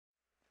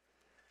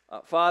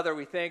Father,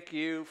 we thank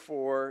you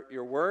for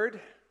your word.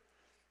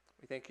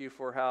 We thank you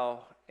for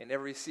how in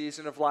every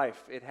season of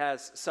life it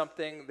has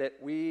something that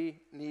we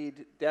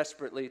need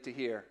desperately to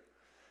hear.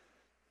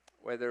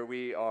 Whether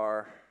we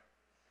are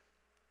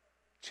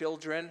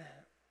children,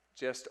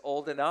 just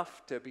old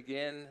enough to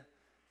begin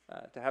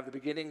to have the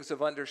beginnings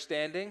of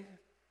understanding,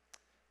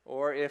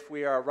 or if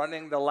we are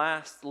running the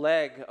last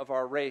leg of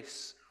our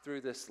race through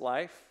this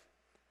life,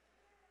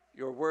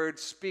 your word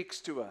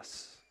speaks to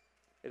us,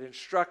 it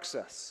instructs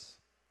us,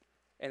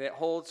 and it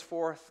holds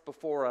forth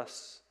before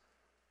us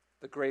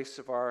the grace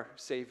of our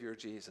Savior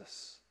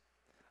Jesus.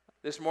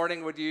 This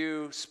morning, would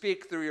you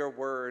speak through your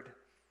word?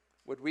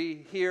 Would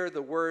we hear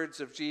the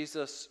words of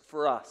Jesus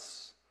for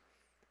us,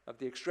 of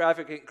the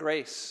extravagant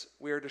grace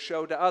we are to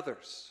show to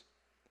others,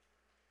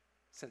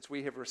 since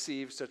we have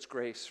received such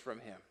grace from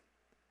him?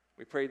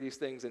 We pray these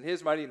things in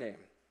his mighty name.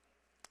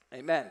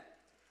 Amen.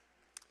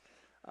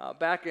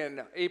 Back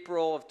in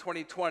April of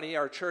 2020,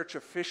 our church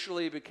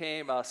officially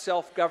became a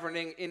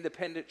self-governing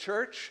independent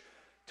church,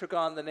 took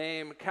on the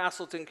name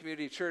Castleton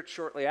Community Church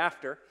shortly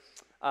after.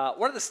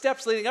 One of the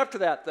steps leading up to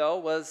that, though,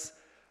 was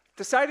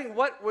deciding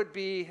what would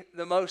be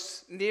the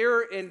most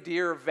near and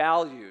dear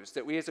values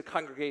that we as a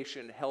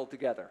congregation held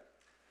together.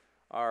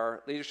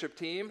 Our leadership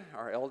team,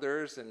 our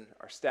elders, and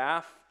our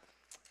staff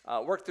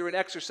worked through an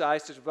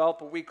exercise to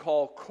develop what we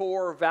call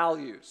core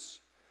values.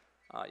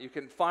 You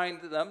can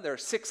find them. There are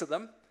 6 of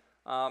them.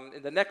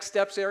 In the next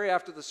steps area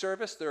after the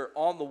service, they're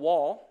on the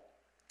wall.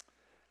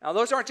 Now,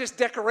 those aren't just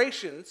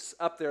decorations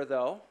up there,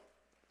 though.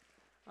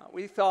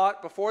 We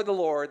thought before the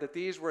Lord that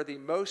these were the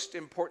most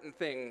important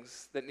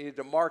things that needed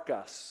to mark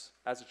us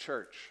as a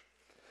church.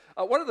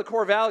 One of the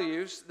core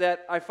values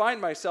that I find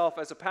myself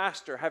as a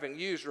pastor having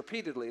used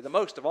repeatedly, the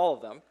most of all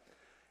of them,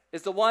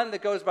 is the one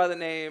that goes by the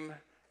name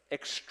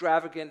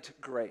extravagant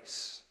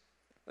grace.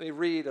 Let me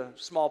read a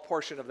small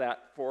portion of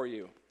that for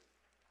you.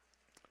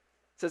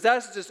 It says,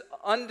 as just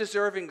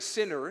undeserving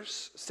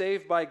sinners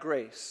saved by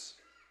grace,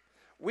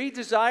 we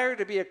desire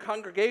to be a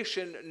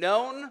congregation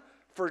known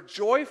for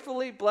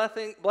joyfully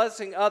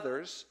blessing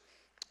others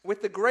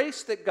with the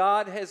grace that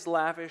God has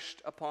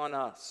lavished upon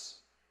us.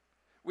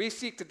 We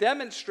seek to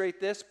demonstrate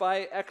this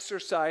by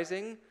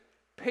exercising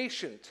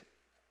patient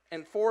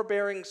and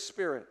forbearing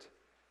spirit,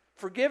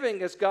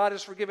 forgiving as God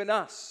has forgiven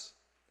us,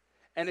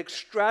 and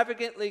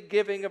extravagantly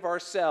giving of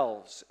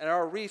ourselves and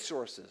our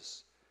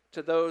resources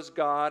to those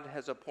God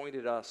has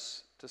appointed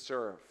us to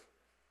serve.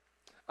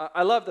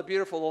 I love the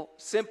beautiful,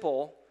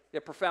 simple,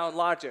 yet profound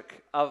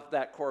logic of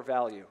that core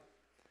value.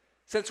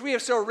 Since we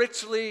have so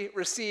richly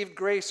received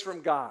grace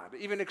from God,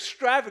 even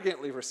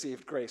extravagantly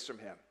received grace from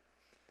him,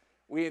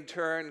 we in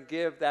turn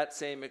give that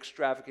same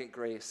extravagant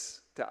grace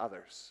to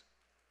others.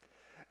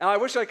 Now, I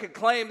wish I could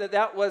claim that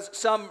that was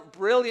some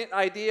brilliant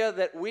idea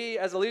that we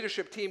as a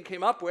leadership team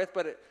came up with,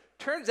 but it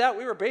turns out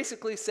we were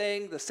basically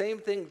saying the same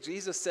thing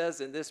Jesus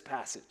says in this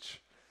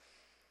passage.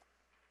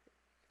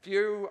 If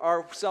you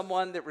are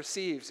someone that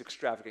receives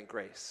extravagant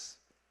grace,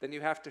 then you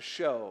have to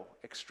show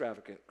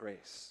extravagant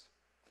grace.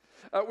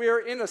 We are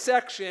in a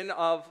section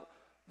of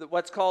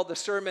what's called the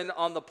Sermon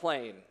on the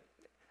Plain,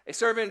 a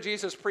sermon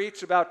Jesus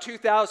preached about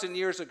 2,000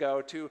 years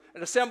ago to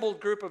an assembled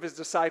group of his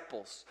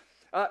disciples,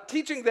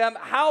 teaching them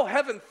how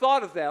heaven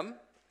thought of them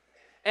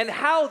and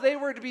how they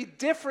were to be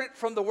different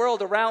from the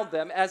world around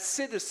them as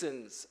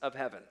citizens of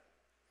heaven.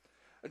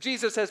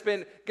 Jesus has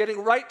been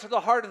getting right to the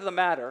heart of the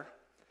matter.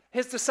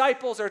 His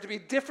disciples are to be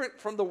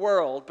different from the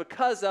world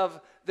because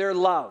of their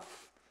love,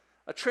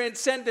 a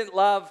transcendent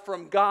love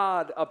from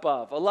God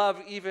above, a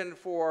love even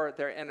for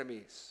their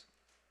enemies.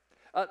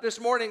 This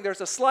morning,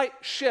 there's a slight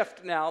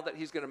shift now that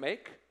he's going to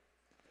make.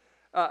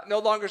 No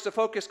longer is the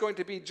focus going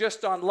to be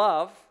just on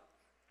love,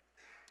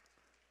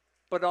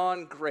 but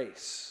on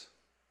grace,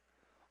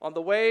 on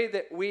the way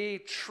that we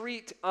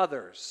treat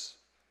others,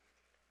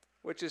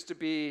 which is to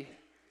be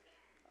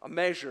a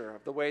measure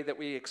of the way that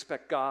we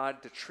expect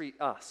God to treat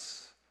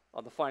us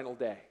on the final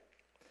day.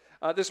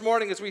 This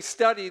morning, as we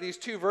study these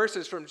 2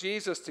 verses from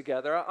Jesus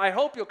together, I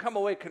hope you'll come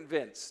away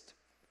convinced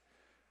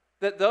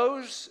that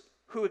those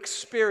who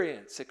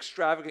experience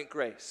extravagant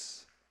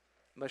grace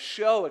must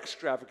show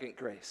extravagant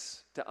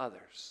grace to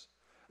others.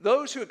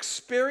 Those who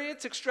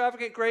experience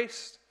extravagant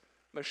grace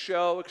must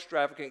show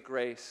extravagant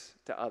grace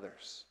to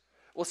others.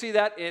 We'll see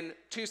that in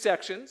 2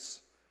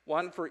 sections,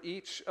 one for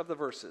each of the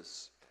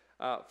verses.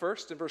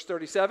 First, in verse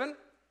 37,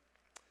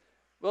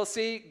 we'll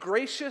see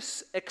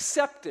gracious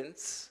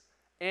acceptance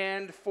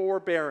and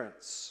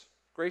forbearance.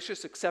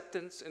 Gracious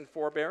acceptance and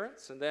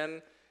forbearance. And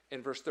then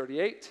in verse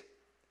 38,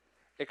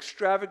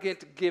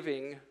 extravagant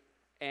giving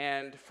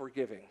and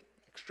forgiving.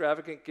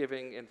 Extravagant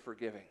giving and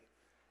forgiving.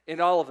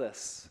 In all of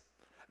this,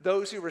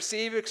 those who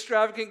receive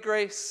extravagant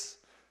grace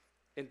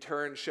in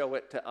turn show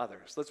it to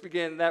others. Let's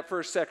begin that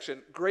first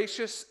section.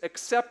 Gracious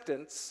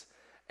acceptance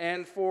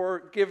and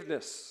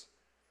forgiveness.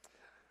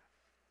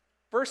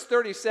 Verse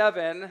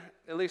 37,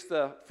 at least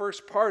the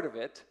first part of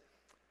it,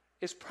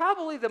 is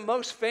probably the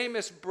most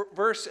famous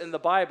verse in the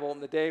Bible in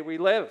the day we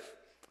live.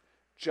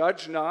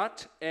 Judge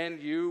not,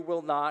 and you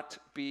will not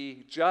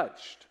be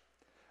judged.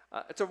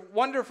 It's a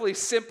wonderfully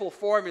simple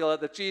formula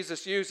that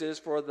Jesus uses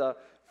for the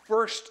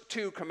first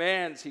two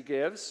commands he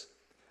gives.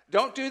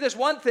 Don't do this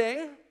one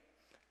thing,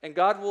 and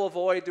God will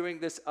avoid doing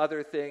this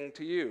other thing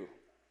to you.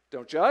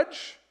 Don't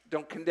judge,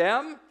 don't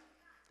condemn,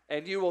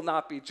 and you will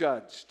not be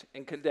judged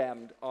and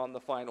condemned on the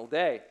final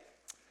day.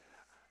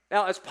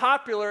 Now, as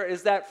popular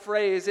as that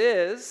phrase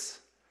is,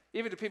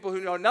 even to people who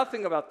know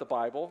nothing about the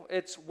Bible,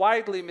 it's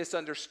widely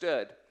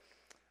misunderstood.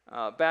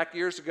 Back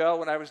years ago,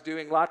 when I was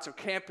doing lots of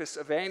campus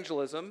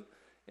evangelism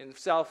in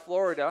South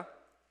Florida,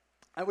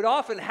 I would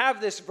often have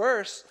this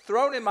verse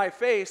thrown in my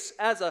face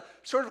as a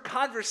sort of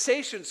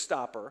conversation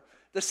stopper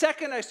the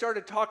second I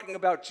started talking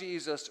about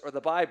Jesus or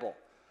the Bible.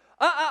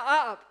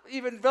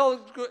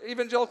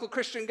 Evangelical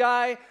Christian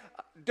guy,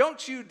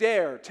 don't you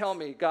dare tell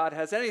me God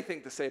has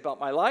anything to say about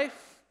my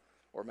life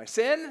or my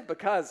sin,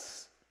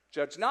 because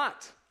judge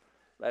not,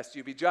 lest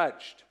you be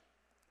judged.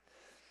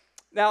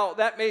 Now,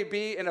 that may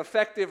be an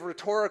effective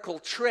rhetorical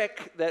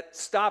trick that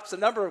stops a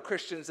number of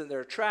Christians in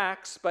their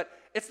tracks, but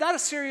it's not a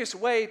serious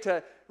way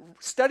to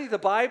study the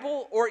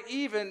Bible or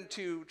even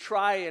to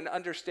try and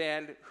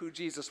understand who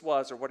Jesus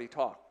was or what he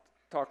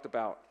talked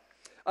about.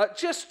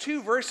 Just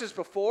 2 verses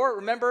before,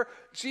 remember,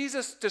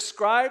 Jesus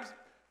described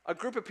a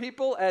group of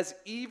people as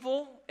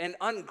evil and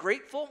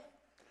ungrateful.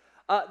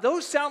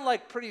 Those sound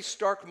like pretty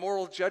stark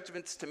moral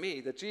judgments to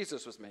me that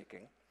Jesus was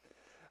making.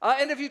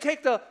 And if you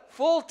take the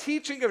full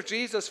teaching of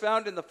Jesus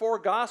found in the 4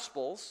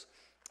 Gospels,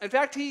 in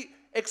fact, he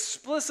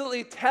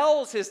explicitly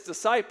tells his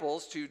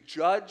disciples to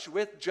judge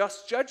with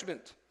just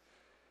judgment.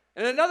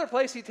 In another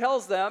place, he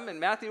tells them in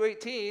Matthew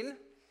 18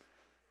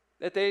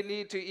 that they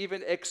need to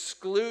even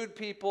exclude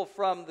people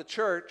from the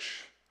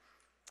church,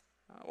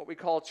 what we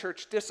call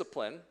church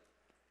discipline,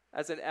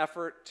 as an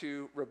effort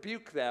to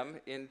rebuke them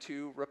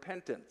into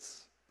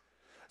repentance.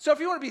 So if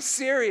you want to be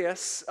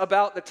serious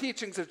about the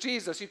teachings of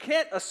Jesus, you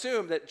can't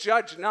assume that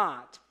judge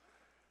not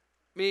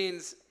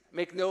means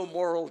make no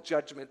moral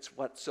judgments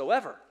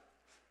whatsoever.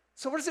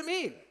 So what does it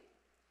mean?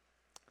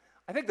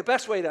 I think the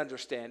best way to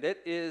understand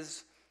it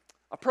is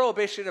a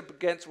prohibition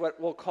against what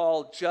we'll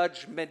call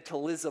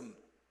judgmentalism.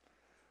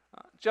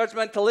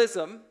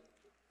 Judgmentalism,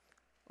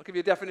 I'll give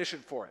you a definition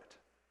for it.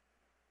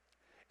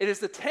 It is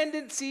the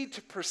tendency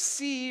to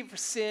perceive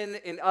sin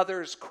in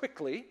others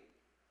quickly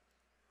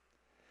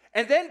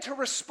and then to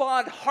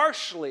respond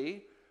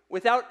harshly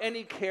without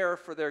any care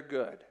for their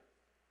good.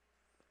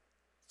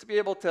 To be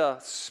able to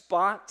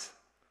spot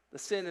the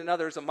sin in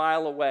others a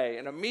mile away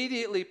and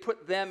immediately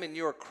put them in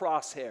your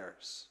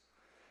crosshairs.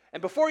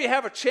 And before you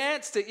have a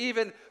chance to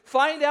even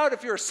find out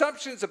if your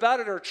assumptions about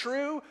it are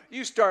true,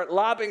 you start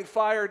lobbing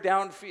fire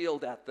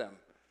downfield at them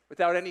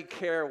without any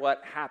care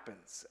what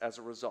happens as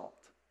a result.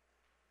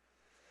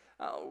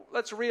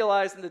 Let's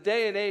realize in the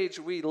day and age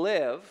we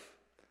live,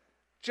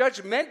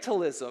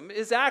 judgmentalism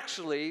is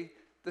actually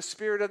the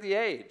spirit of the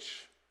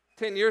age.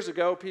 10 years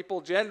ago,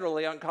 people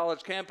generally on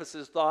college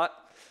campuses thought,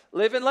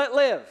 live and let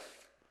live.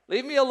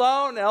 Leave me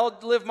alone, I'll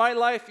live my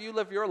life, you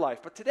live your life.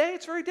 But today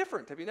it's very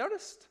different. Have you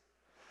noticed?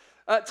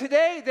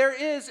 Today there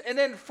is an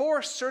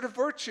enforced sort of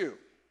virtue.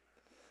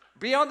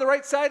 Be on the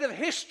right side of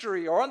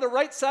history or on the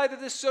right side of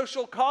this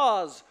social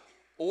cause,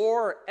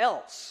 or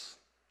else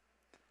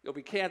you'll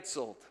be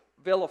canceled,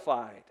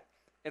 vilified,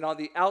 and on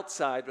the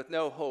outside with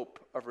no hope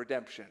of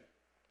redemption.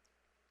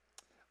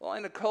 Well,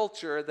 in a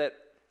culture that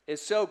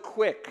is so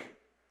quick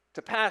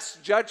to pass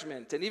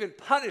judgment and even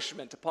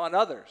punishment upon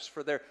others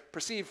for their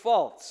perceived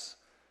faults,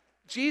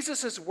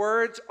 Jesus'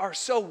 words are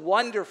so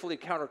wonderfully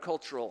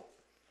countercultural.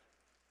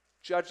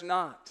 Judge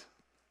not,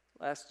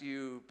 lest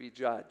you be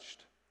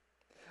judged.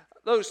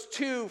 Those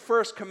 2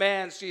 first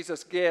commands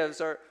Jesus gives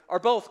are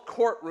both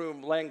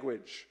courtroom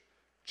language.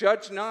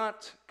 Judge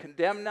not,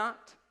 condemn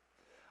not.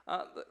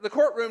 The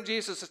courtroom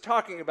Jesus is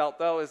talking about,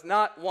 though, is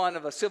not one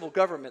of a civil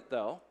government,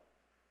 though.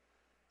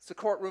 It's the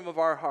courtroom of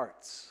our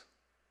hearts.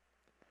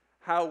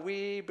 How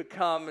we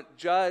become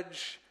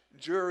judge,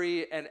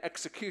 jury, and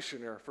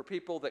executioner for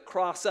people that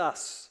cross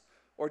us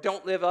or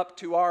don't live up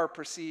to our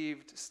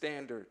perceived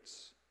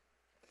standards.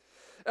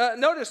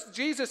 Notice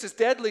Jesus is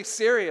deadly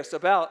serious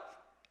about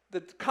the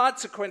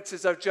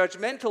consequences of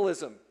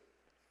judgmentalism.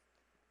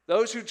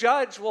 Those who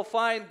judge will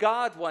find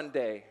God one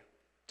day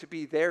to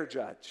be their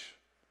judge.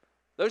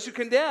 Those who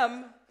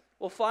condemn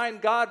will find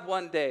God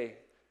one day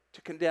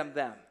to condemn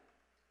them.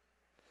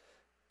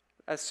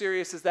 As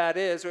serious as that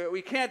is,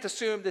 we can't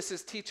assume this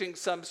is teaching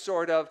some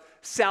sort of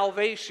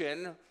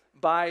salvation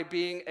by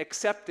being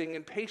accepting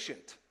and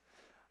patient.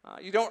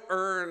 You don't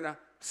earn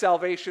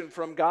salvation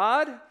from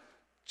God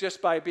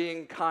just by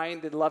being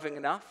kind and loving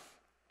enough.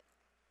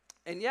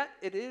 And yet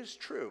it is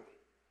true.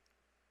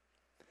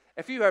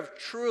 If you have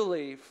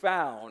truly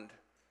found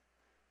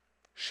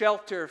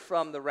shelter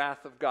from the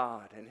wrath of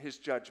God and his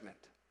judgment,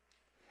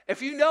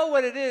 if you know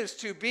what it is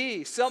to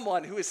be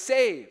someone who is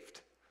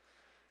saved,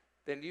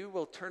 then you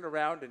will turn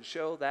around and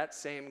show that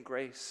same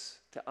grace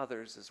to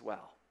others as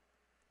well.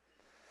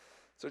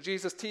 So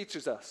Jesus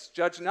teaches us,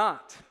 judge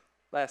not,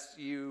 lest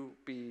you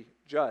be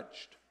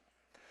judged.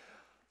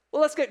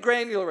 Well, let's get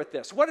granular with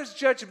this. What does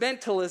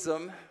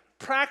judgmentalism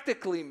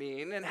practically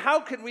mean, and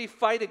how can we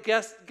fight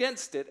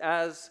against it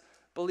as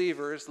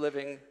believers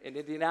living in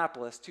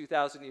Indianapolis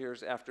 2,000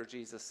 years after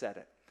Jesus said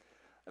it?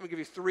 Let me give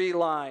you 3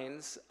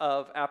 lines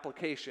of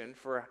application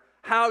for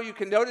how you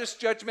can notice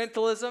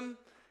judgmentalism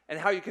and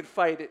how you can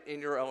fight it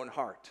in your own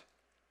heart.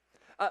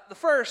 The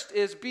first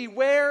is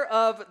beware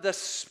of the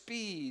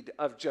speed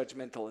of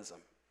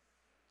judgmentalism.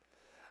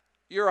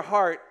 Your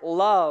heart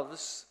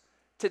loves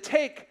to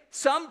take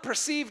some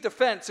perceived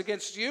offense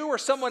against you or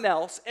someone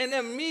else and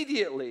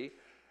immediately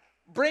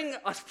bring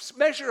a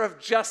measure of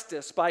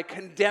justice by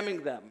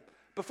condemning them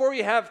before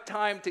you have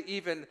time to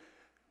even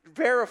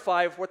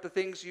verify if what the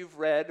things you've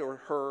read or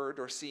heard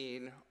or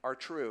seen are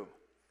true.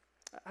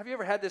 Have you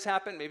ever had this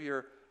happen? Maybe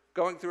you're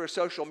going through a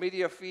social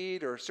media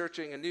feed or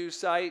searching a news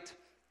site,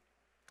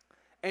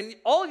 and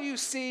all you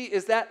see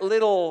is that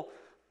little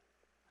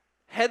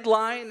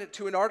headline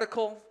to an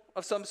article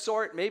of some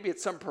sort. Maybe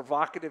it's some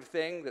provocative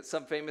thing that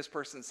some famous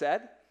person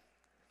said.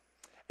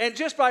 And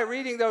just by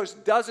reading those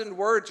dozen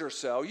words or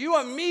so,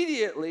 you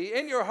immediately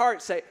in your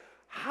heart say,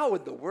 how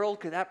in the world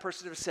could that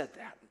person have said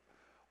that?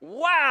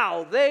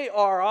 Wow, they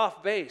are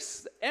off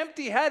base,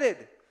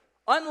 empty-headed,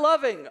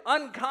 unloving,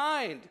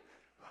 unkind.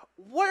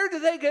 Where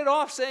do they get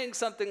off saying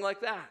something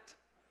like that?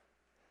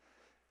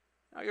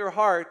 Now, your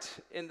heart,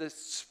 in the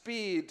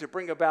speed to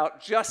bring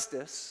about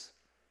justice,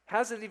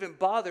 hasn't even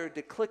bothered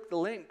to click the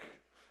link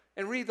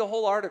and read the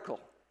whole article.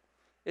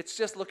 It's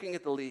just looking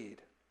at the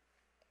lead.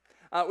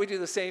 We do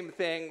the same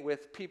thing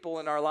with people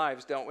in our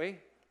lives, don't we?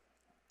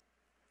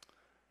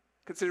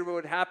 Consider what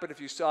would happen if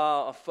you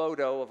saw a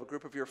photo of a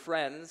group of your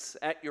friends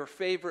at your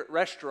favorite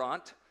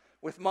restaurant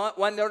with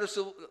one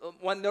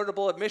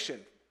notable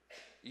admission.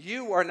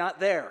 You are not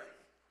there.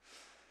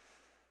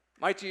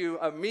 Might you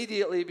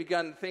immediately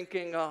begin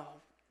thinking,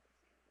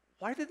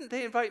 why didn't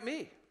they invite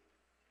me?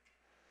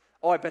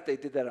 Oh, I bet they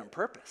did that on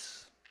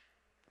purpose.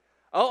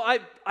 Oh,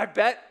 I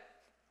bet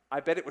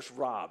it was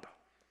Rob.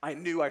 I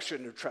knew I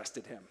shouldn't have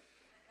trusted him.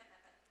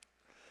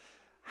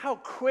 How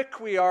quick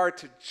we are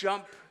to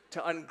jump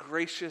to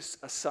ungracious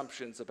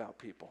assumptions about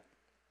people.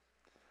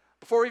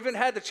 Before we even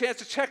had the chance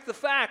to check the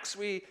facts,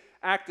 we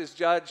act as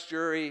judge,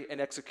 jury,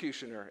 and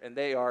executioner, and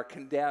they are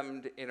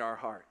condemned in our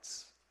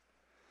hearts.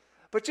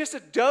 But just a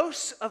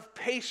dose of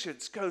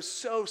patience goes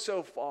so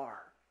far.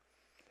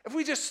 If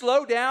we just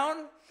slow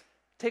down,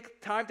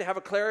 take time to have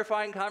a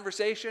clarifying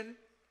conversation,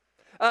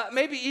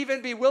 maybe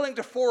even be willing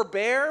to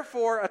forbear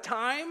for a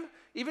time,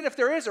 even if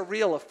there is a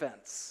real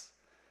offense.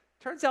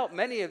 Turns out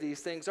many of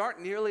these things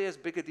aren't nearly as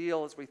big a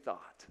deal as we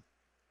thought.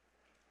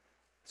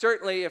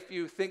 Certainly, if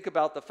you think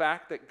about the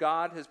fact that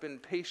God has been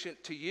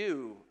patient to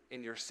you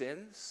in your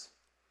sins,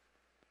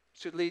 it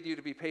should lead you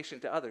to be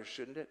patient to others,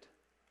 shouldn't it?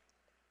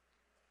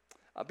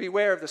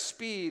 Beware of the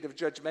speed of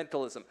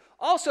judgmentalism.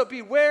 Also,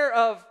 beware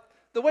of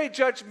the way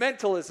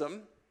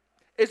judgmentalism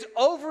is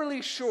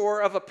overly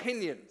sure of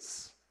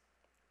opinions.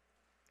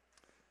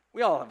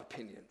 We all have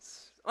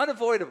opinions,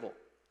 unavoidable.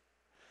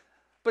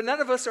 But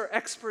none of us are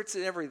experts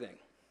in everything.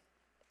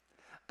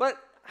 But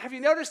have you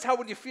noticed how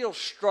when you feel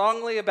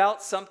strongly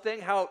about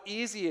something, how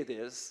easy it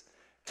is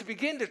to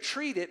begin to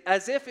treat it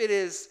as if it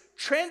is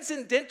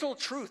transcendental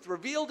truth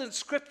revealed in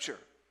Scripture,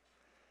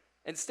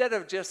 instead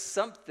of just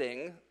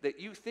something that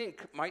you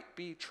think might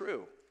be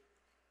true?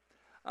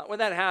 When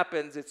that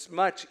happens, it's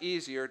much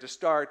easier to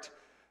start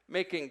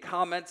making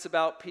comments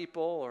about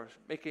people or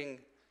making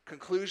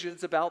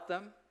conclusions about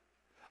them.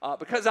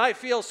 Because I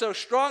feel so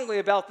strongly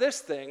about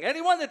this thing,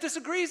 anyone that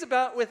disagrees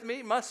with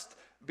me must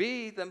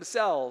be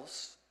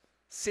themselves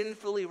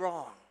sinfully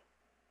wrong.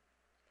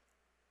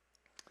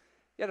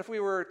 Yet if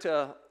we were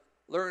to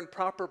learn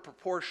proper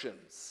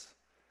proportions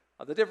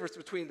of the difference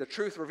between the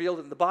truth revealed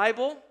in the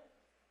Bible,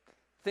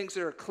 things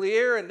that are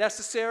clear and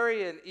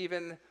necessary, and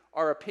even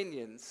our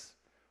opinions,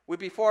 we'd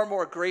be far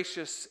more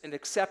gracious and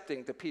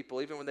accepting to people,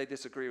 even when they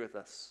disagree with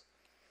us.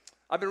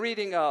 I've been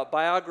reading a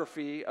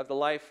biography of the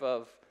life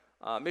of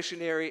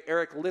missionary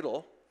Eric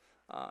Liddell.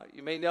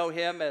 You may know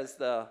him as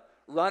the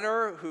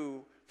runner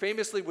who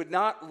famously would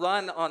not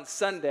run on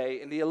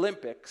Sunday in the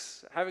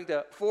Olympics, having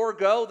to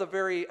forego the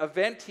very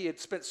event he had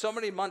spent so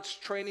many months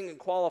training and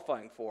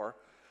qualifying for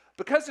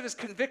because of his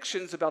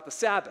convictions about the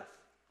Sabbath.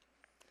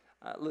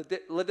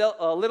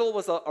 Liddell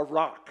was a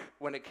rock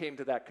when it came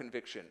to that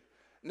conviction.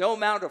 No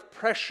amount of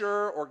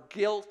pressure or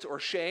guilt or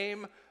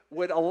shame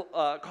would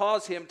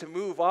cause him to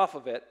move off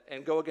of it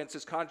and go against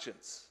his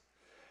conscience.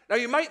 Now,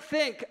 you might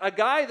think a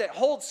guy that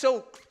holds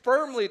so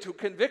firmly to a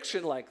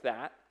conviction like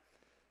that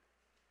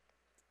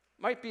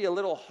might be a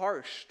little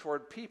harsh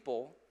toward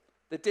people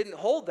that didn't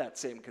hold that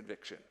same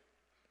conviction.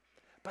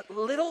 But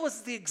Liddell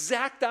was the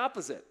exact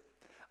opposite.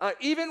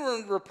 Even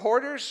when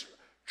reporters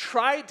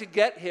tried to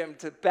get him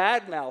to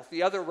badmouth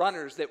the other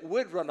runners that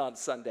would run on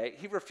Sunday,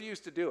 he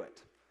refused to do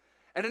it.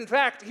 And in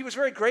fact, he was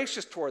very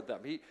gracious toward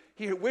them.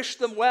 He wished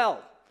them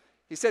well.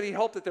 He said he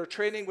hoped that their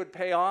training would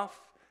pay off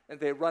and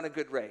they'd run a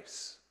good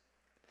race.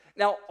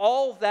 Now,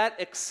 all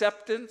that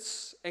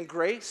acceptance and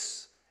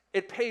grace,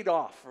 it paid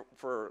off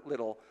for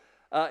Liddell.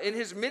 In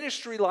his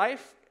ministry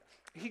life,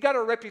 He got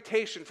a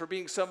reputation for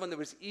being someone that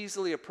was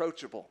easily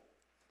approachable.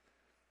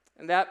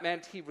 And that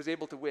meant he was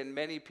able to win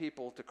many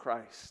people to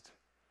Christ,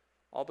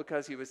 all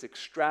because he was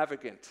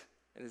extravagant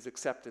in his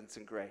acceptance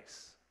and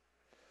grace.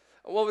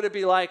 What would it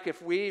be like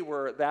if we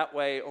were that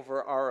way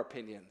over our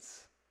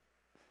opinions?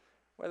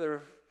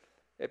 Whether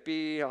it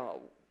be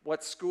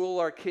what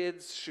school our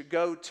kids should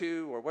go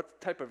to, or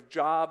what type of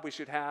job we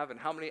should have, and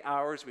how many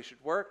hours we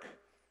should work.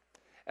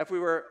 If we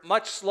were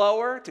much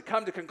slower to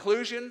come to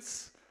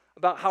conclusions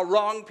about how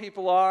wrong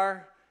people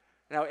are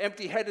and how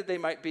empty-headed they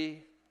might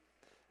be,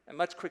 and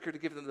much quicker to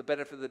give them the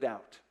benefit of the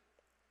doubt.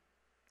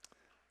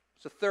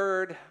 It's the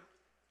third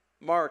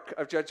mark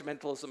of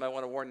judgmentalism I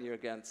want to warn you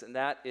against, and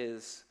that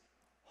is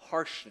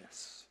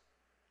harshness.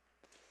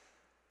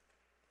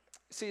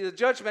 See, the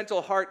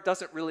judgmental heart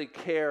doesn't really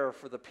care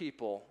for the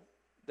people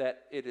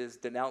that it is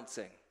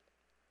denouncing.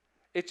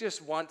 It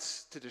just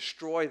wants to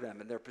destroy them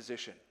in their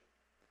position.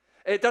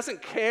 It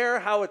doesn't care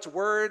how its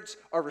words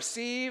are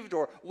received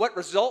or what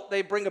result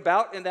they bring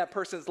about in that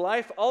person's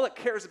life. All it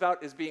cares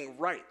about is being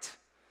right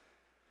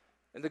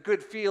and the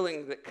good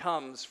feeling that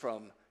comes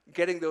from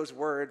getting those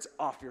words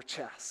off your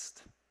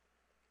chest.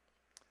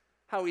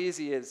 How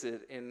easy is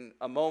it in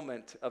a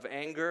moment of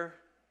anger,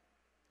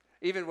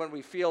 even when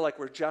we feel like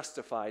we're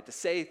justified, to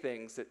say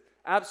things that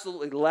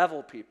absolutely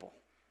level people,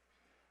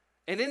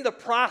 and in the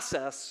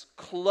process,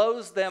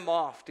 close them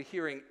off to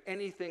hearing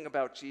anything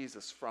about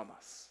Jesus from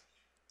us.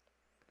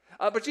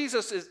 But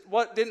Jesus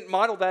didn't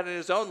model that in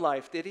his own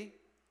life, did he?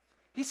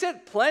 He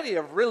said plenty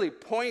of really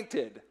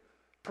pointed,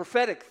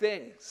 prophetic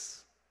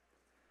things.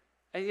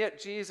 And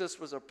yet Jesus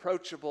was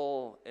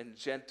approachable and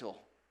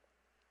gentle.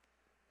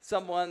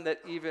 Someone that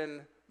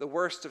even the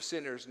worst of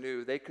sinners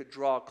knew they could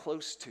draw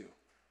close to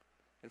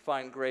and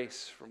find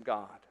grace from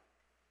God.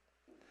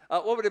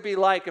 What would it be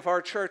like if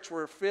our church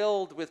were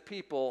filled with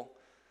people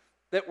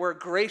that were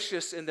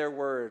gracious in their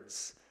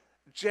words,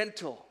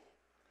 gentle,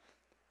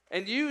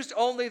 and used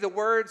only the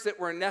words that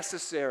were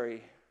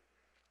necessary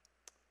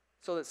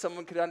so that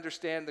someone could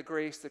understand the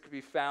grace that could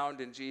be found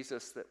in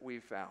Jesus that we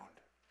found?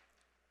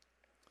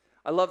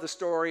 I love the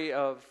story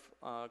of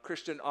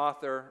Christian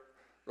author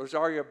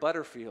Rosaria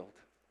Butterfield.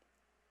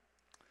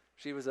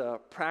 She was a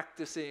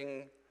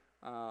practicing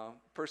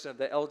person of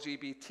the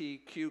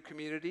LGBTQ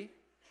community,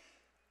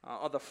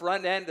 on the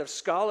front end of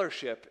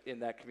scholarship in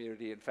that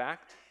community, in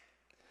fact.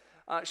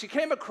 She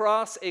came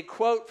across a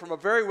quote from a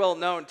very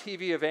well-known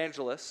TV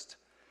evangelist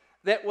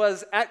that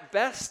was, at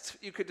best,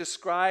 you could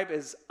describe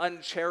as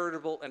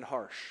uncharitable and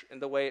harsh in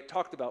the way it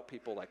talked about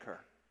people like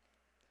her.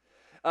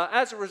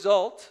 As a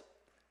result,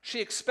 she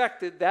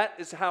expected that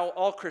is how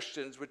all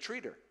Christians would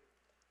treat her.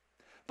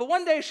 But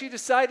one day she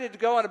decided to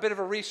go on a bit of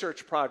a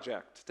research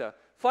project to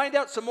find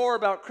out some more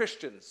about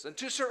Christians. And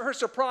to her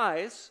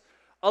surprise,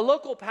 a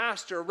local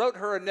pastor wrote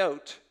her a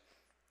note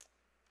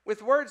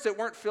with words that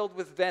weren't filled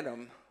with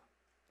venom,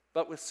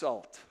 but with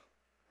salt.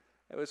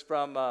 It was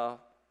from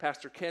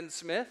Pastor Ken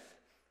Smith.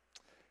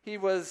 He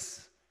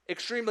was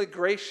extremely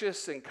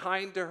gracious and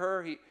kind to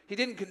her. He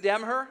didn't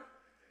condemn her.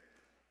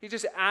 He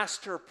just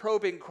asked her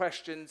probing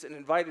questions and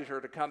invited her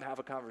to come have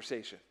a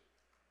conversation.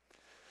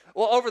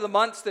 Well, over the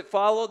months that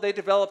followed, they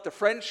developed a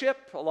friendship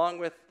along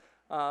with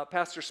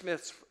Pastor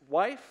Smith's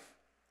wife.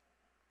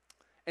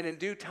 And in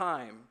due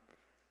time,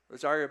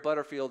 Rosaria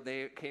Butterfield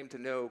came to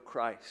know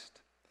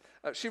Christ.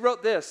 She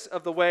wrote this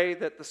of the way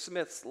that the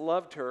Smiths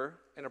loved her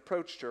and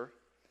approached her.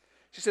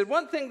 She said,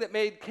 "One thing that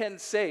made Ken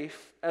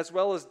safe as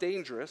well as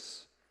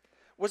dangerous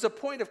was a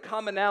point of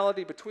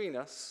commonality between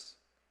us.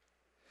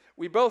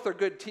 We both are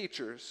good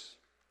teachers.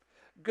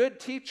 Good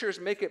teachers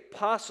make it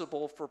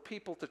possible for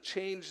people to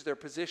change their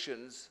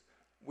positions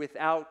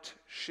without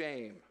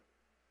shame.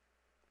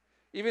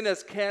 Even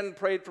as Ken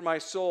prayed for my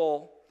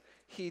soul,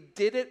 he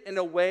did it in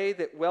a way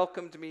that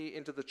welcomed me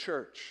into the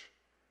church,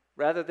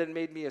 rather than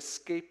made me a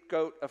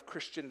scapegoat of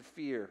Christian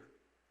fear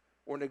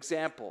or an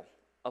example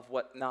of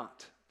what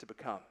not to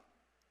become."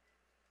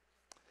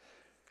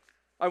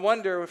 I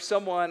wonder if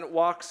someone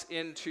walks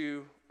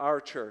into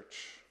our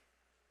church,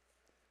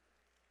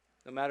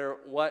 no matter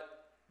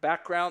what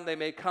background they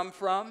may come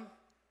from,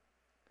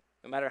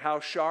 no matter how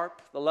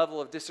sharp the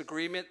level of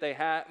disagreement they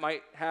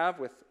might have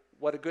with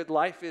what a good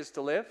life is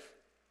to live,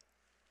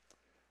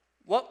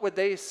 what would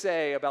they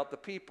say about the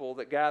people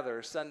that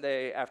gather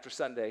Sunday after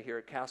Sunday here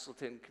at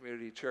Castleton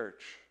Community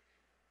Church?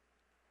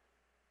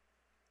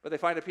 Would they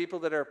find a people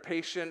that are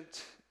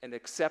patient and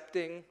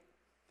accepting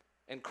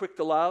and quick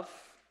to love?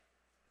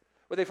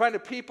 Would they find a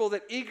people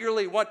that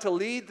eagerly want to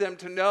lead them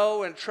to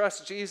know and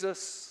trust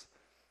Jesus?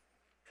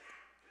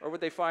 Or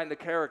would they find the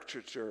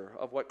caricature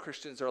of what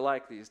Christians are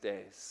like these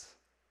days?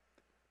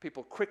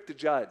 People quick to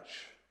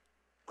judge,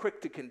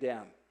 quick to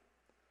condemn,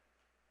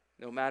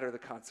 no matter the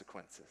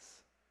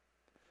consequences.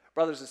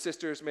 Brothers and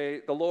sisters,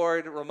 may the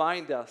Lord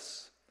remind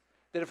us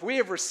that if we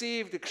have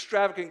received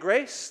extravagant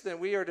grace, then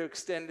we are to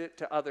extend it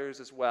to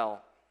others as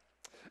well.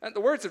 And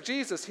the words of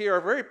Jesus here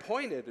are very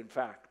pointed, in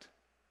fact.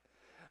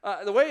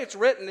 The way it's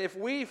written, if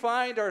we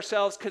find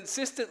ourselves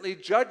consistently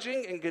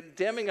judging and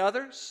condemning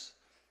others,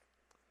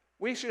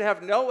 we should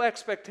have no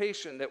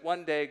expectation that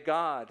one day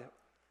God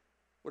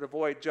would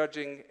avoid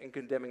judging and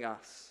condemning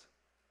us.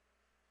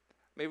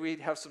 Maybe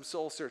we'd have some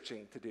soul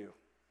searching to do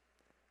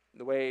in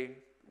the way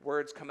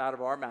words come out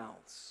of our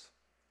mouths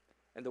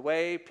and the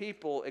way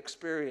people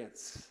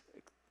experience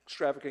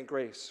extravagant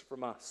grace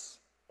from us.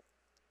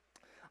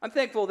 I'm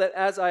thankful that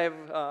as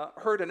I've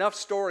heard enough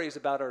stories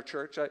about our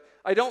church,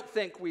 I don't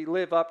think we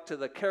live up to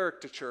the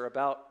caricature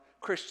about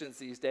Christians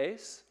these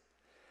days.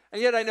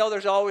 And yet I know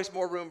there's always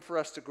more room for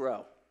us to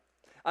grow.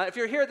 If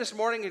you're here this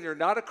morning and you're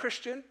not a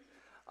Christian,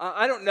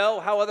 I don't know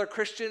how other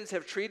Christians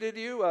have treated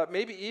you,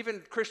 maybe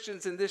even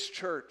Christians in this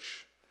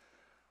church.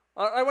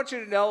 I want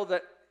you to know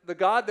that the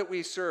God that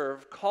we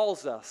serve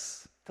calls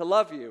us to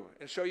love you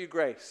and show you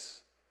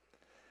grace.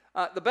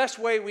 The best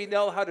way we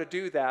know how to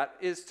do that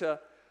is to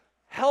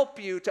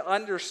help you to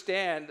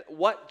understand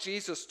what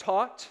Jesus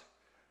taught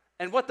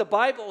and what the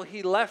Bible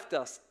he left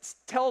us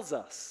tells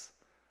us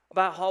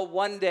about how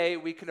one day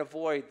we can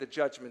avoid the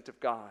judgment of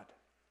God.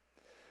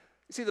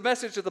 You see, the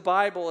message of the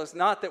Bible is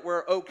not that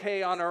we're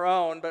okay on our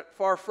own, but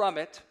far from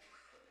it,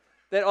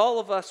 that all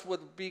of us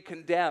would be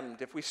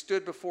condemned if we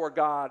stood before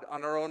God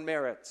on our own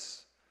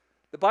merits.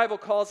 The Bible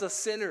calls us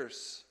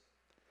sinners,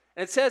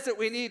 and it says that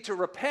we need to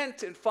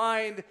repent and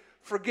find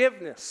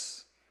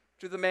forgiveness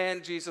through the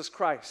man Jesus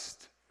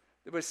Christ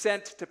that was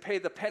sent to pay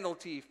the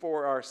penalty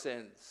for our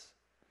sins.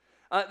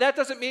 That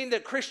doesn't mean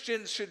that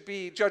Christians should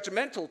be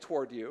judgmental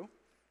toward you,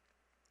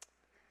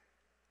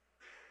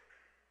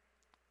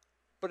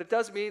 but it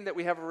does mean that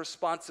we have a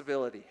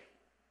responsibility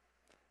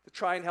to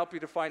try and help you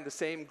to find the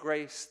same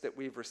grace that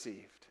we've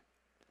received,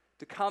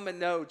 to come and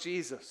know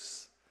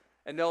Jesus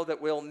and know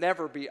that we'll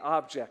never be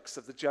objects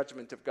of the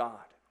judgment of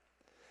God.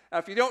 Now,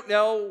 if you don't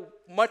know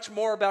much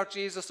more about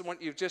Jesus than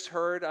what you've just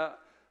heard,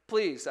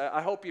 please,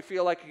 I hope you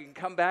feel like you can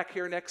come back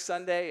here next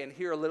Sunday and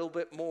hear a little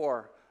bit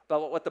more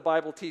about what the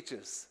Bible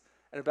teaches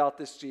and about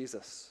this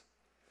Jesus.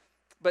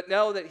 But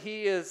know that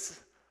he is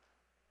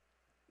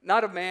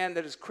not a man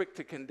that is quick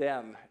to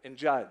condemn and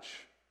judge,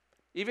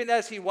 even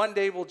as he one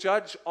day will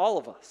judge all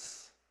of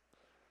us.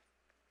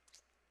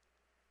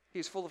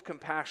 He's full of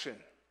compassion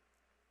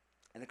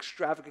and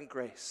extravagant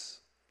grace.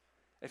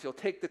 If you'll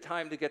take the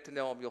time to get to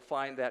know him, you'll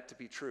find that to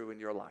be true in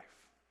your life.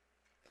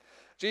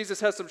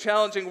 Jesus has some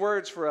challenging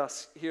words for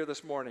us here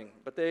this morning,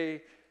 but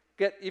they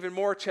get even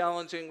more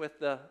challenging with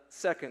the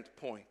second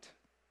point.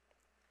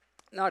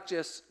 Not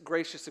just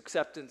gracious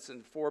acceptance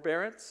and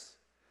forbearance,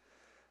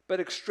 but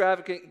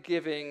extravagant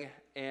giving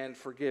and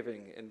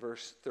forgiving in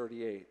verse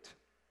 38.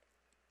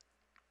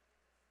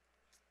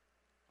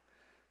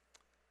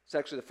 It's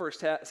actually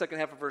the second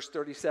half of verse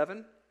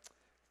 37.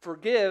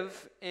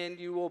 Forgive, and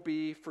you will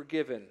be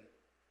forgiven.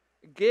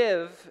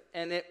 Give,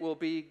 and it will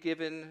be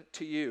given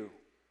to you.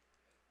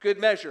 Good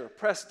measure,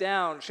 pressed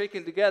down,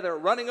 shaken together,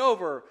 running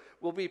over,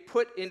 will be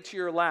put into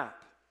your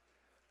lap.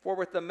 For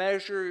with the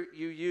measure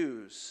you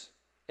use,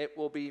 it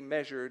will be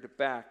measured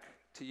back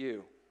to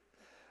you.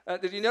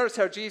 Did you notice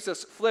how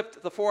Jesus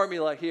flipped the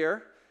formula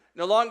here?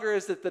 No longer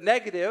is it the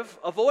negative,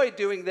 avoid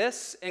doing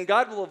this, and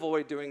God will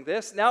avoid doing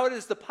this. Now it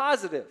is the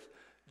positive,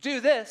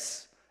 do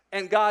this,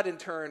 and God in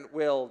turn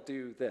will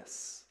do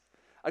this.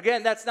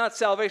 Again, that's not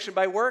salvation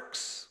by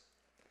works,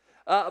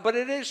 but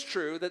it is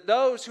true that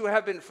those who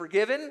have been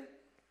forgiven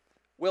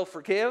will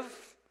forgive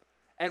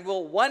and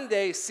will one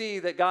day see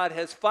that God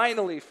has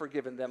finally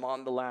forgiven them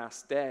on the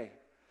last day.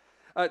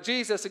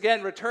 Jesus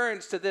again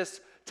returns to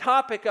this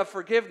topic of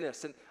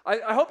forgiveness, and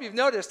I hope you've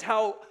noticed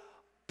how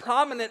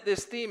prominent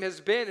this theme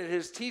has been in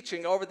his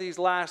teaching over these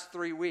last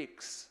 3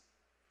 weeks.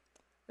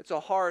 It's a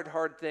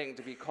hard thing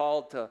to be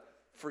called to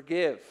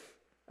forgive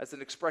as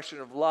an expression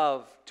of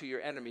love to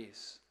your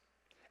enemies.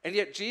 And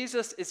yet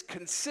Jesus is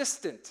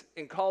consistent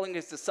in calling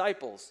his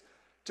disciples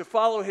to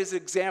follow his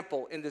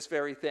example in this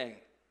very thing,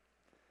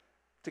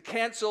 to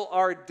cancel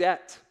our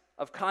debt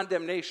of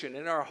condemnation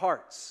in our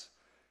hearts,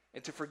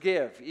 and to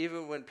forgive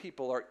even when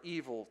people are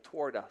evil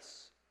toward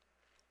us.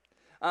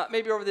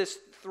 Maybe over this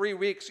 3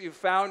 weeks you've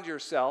found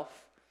yourself,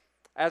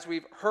 as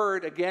we've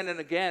heard again and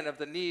again of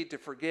the need to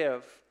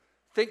forgive,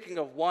 thinking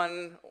of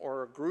one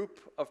or a group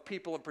of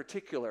people in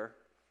particular,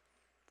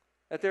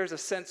 that there's a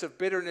sense of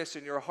bitterness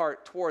in your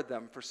heart toward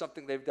them for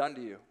something they've done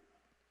to you.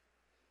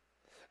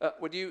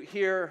 Would you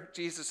hear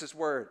Jesus'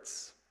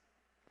 words?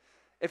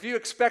 If you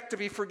expect to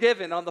be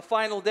forgiven on the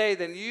final day,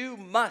 then you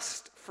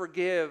must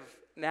forgive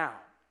now.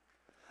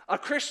 A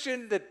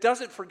Christian that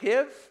doesn't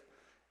forgive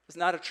is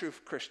not a true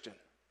Christian.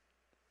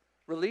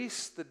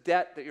 Release the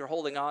debt that you're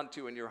holding on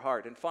to in your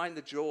heart and find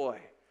the joy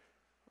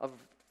of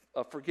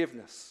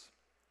forgiveness.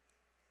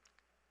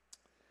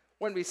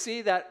 When we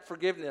see that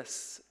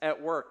forgiveness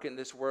at work in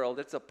this world,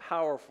 it's a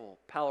powerful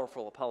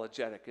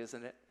apologetic,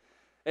 isn't it?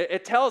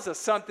 It tells us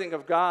something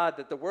of God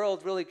that the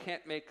world really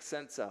can't make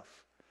sense of.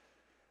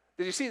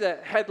 Did you see the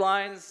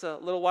headlines a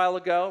little while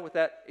ago with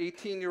that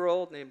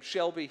 18-year-old named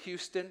Shelby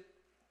Houston?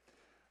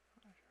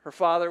 Her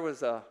father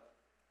was a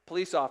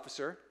police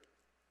officer.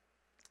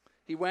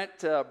 He went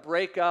to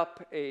break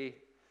up a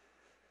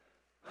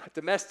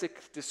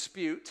domestic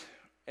dispute,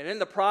 And in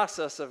the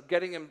process of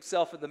getting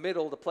himself in the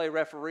middle to play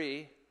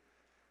referee,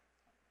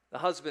 the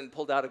husband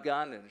pulled out a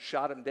gun and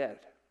shot him dead.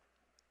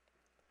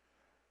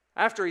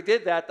 After he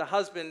did that, the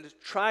husband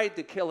tried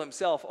to kill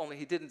himself, only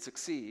he didn't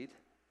succeed.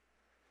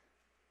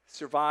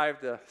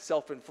 Survived a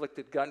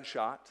self-inflicted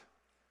gunshot.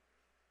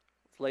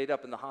 Laid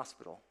up in the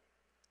hospital.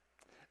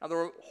 Now,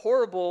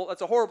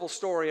 that's a horrible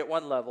story at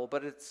one level,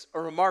 but it's a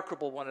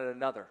remarkable one at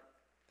another.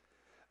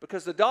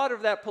 Because the daughter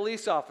of that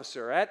police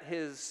officer at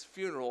his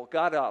funeral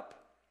got up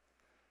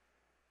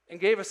and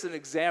gave us an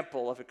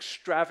example of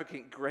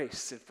extravagant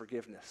grace and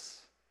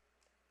forgiveness.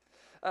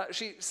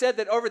 She said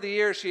that over the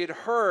years she had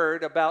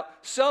heard about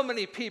so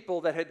many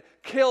people that had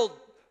killed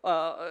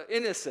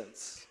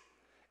innocents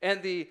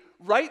and the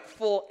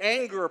rightful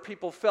anger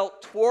people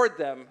felt toward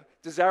them,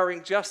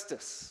 desiring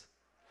justice.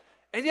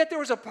 And yet there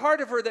was a part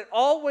of her that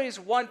always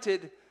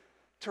wanted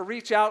to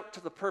reach out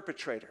to the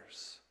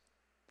perpetrators,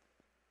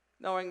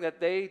 knowing that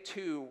they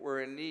too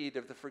were in need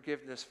of the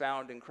forgiveness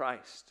found in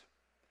Christ.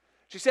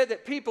 She said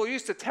that people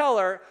used to tell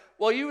her,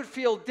 well, you would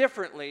feel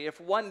differently if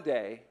one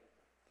day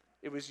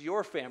it was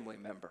your family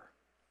member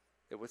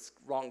that was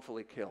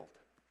wrongfully killed.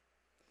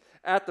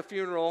 At the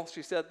funeral,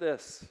 she said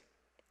this: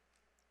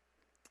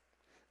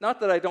 "Not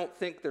that I don't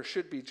think there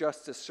should be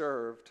justice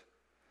served,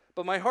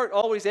 but my heart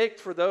always ached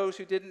for those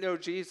who didn't know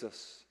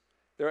Jesus,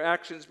 their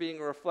actions being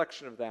a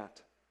reflection of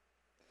that.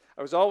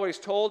 I was always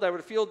told I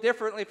would feel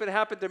differently if it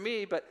happened to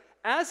me, but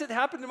as it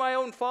happened to my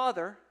own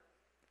father,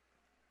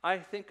 I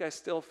think I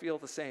still feel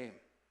the same.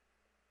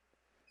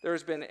 There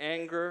has been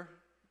anger,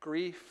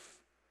 grief,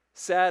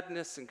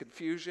 sadness, and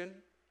confusion,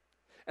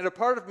 and a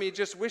part of me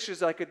just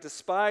wishes I could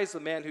despise the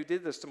man who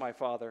did this to my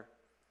father,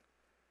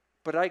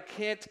 but I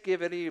can't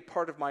give any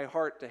part of my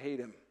heart to hate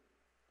him.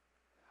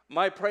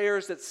 My prayer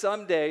is that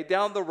someday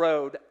down the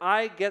road,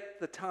 I get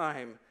the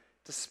time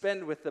to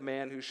spend with the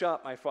man who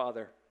shot my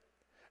father,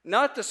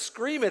 not to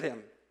scream at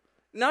him,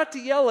 not to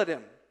yell at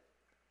him,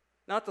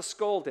 not to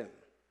scold him,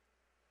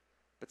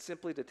 but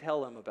simply to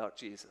tell him about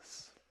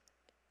Jesus."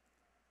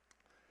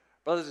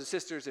 Brothers and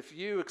sisters, if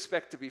you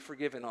expect to be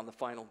forgiven on the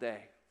final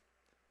day,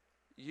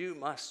 you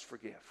must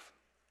forgive.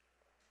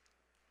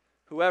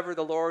 Whoever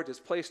the Lord has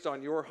placed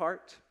on your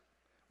heart,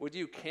 would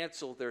you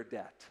cancel their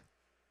debt?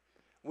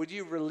 Would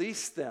you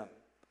release them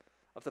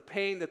of the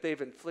pain that they've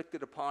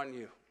inflicted upon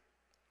you?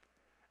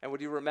 And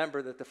would you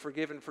remember that the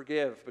forgiven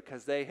forgive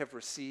because they have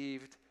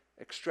received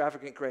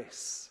extravagant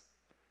grace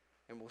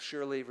and will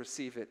surely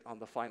receive it on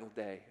the final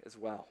day as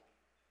well?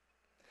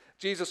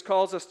 Jesus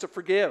calls us to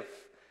forgive.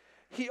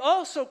 He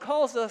also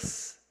calls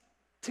us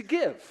to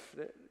give.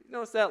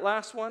 Notice that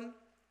last one?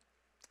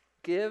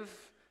 Give,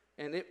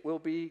 and it will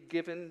be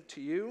given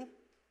to you.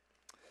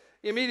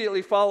 He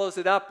immediately follows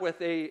it up with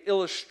an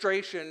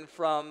illustration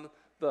from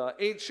the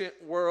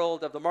ancient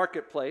world of the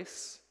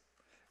marketplace.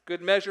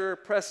 Good measure,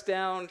 pressed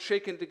down,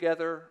 shaken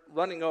together,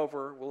 running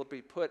over, will it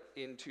be put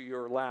into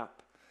your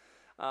lap.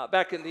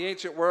 Back in the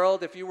ancient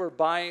world, if you were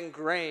buying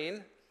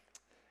grain,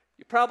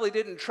 you probably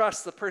didn't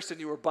trust the person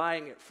you were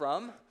buying it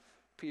from.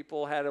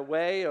 People had a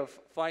way of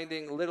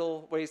finding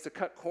little ways to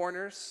cut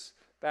corners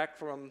back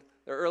from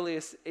the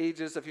earliest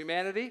ages of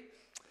humanity.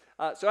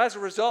 So as a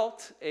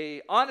result,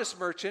 an honest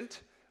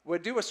merchant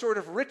would do a sort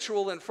of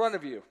ritual in front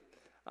of you.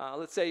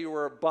 Let's say you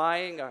were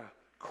buying a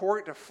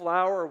quart of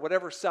flour or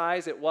whatever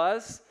size it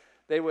was.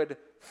 They would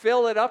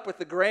fill it up with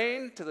the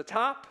grain to the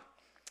top,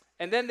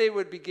 and then they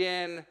would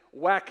begin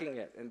whacking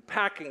it and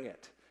packing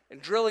it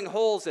and drilling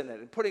holes in it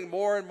and putting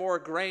more and more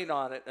grain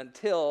on it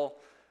until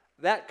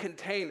that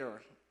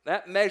container,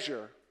 that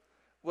measure,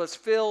 was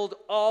filled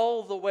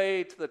all the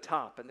way to the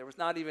top, and there was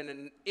not even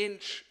an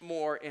inch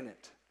more in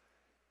it.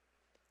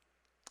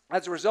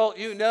 As a result,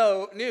 you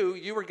knew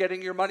you were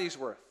getting your money's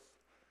worth,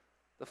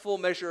 the full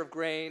measure of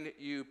grain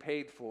you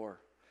paid for.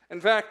 In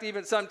fact,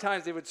 even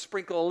sometimes they would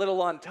sprinkle a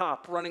little on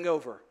top, running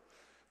over,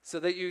 so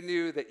that you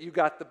knew that you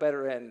got the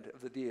better end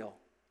of the deal.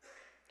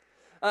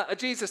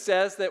 Jesus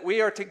says that we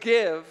are to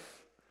give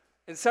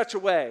in such a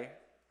way.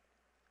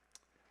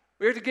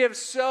 We are to give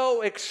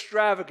so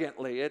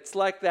extravagantly. It's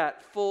like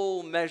that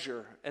full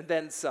measure and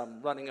then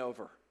some running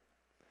over.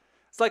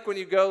 It's like when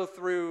you go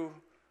through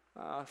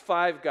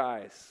Five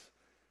Guys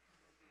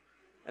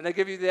and they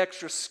give you the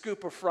extra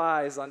scoop of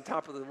fries on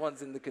top of the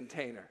ones in the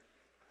container.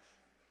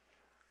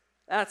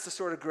 That's the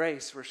sort of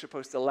grace we're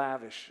supposed to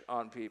lavish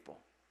on people.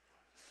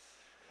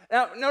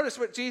 Now, notice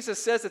what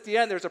Jesus says at the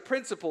end. There's a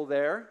principle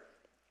there.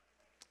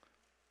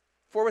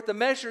 For with the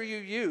measure you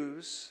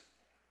use,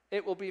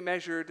 it will be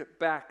measured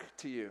back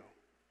to you.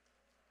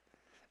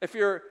 If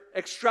you're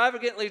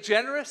extravagantly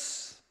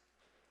generous,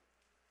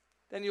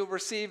 then you'll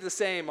receive the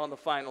same on the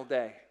final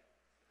day.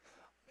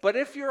 But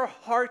if your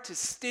heart is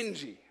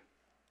stingy,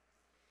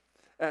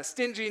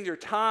 stingy in your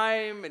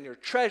time and your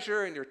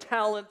treasure and your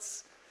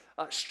talents,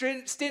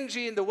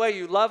 stingy in the way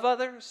you love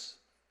others,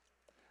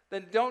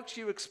 then don't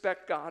you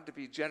expect God to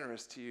be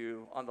generous to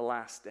you on the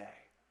last day.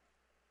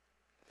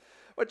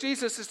 What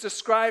Jesus is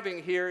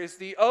describing here is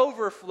the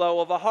overflow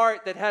of a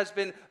heart that has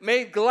been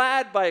made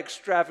glad by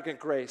extravagant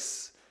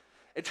grace.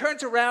 and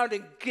turns around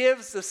and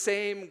gives the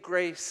same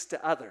grace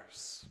to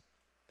others.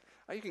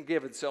 Now, you can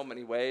give in so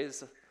many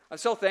ways. I'm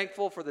so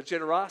thankful for the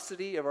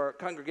generosity of our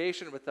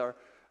congregation with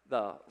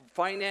the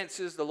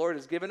finances the Lord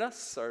has given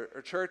us.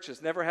 Our church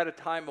has never had a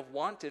time of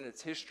want in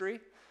its history.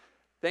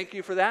 Thank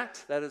you for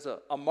that. That is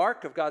a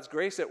mark of God's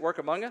grace at work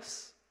among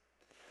us.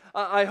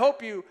 I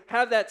hope you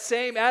have that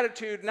same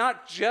attitude,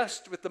 not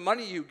just with the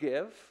money you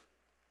give,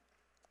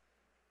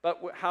 but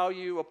how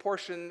you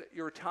apportion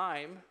your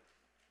time.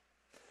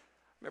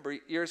 Remember,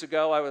 years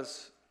ago, I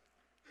was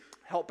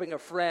helping a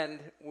friend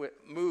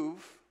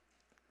move,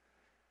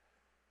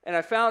 and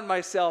I found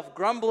myself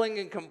grumbling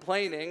and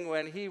complaining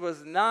when he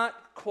was not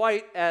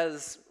quite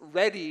as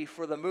ready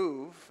for the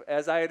move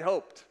as I had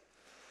hoped.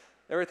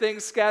 There were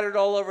things scattered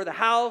all over the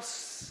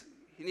house.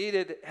 He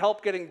needed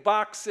help getting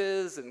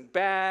boxes and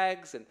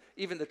bags and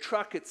even the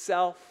truck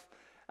itself.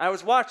 I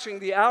was watching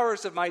the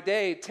hours of my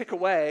day tick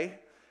away,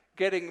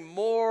 getting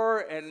more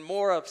and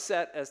more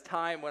upset as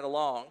time went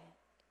along.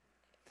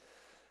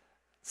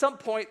 At some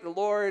point, the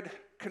Lord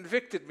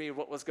convicted me of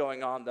what was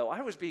going on, though.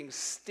 I was being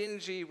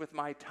stingy with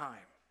my time.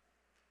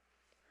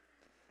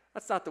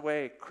 That's not the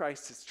way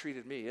Christ has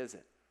treated me, is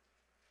it?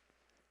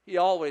 He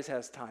always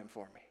has time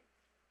for me.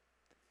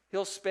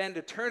 He'll spend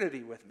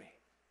eternity with me.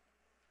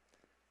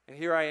 And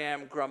here I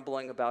am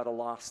grumbling about a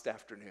lost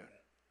afternoon.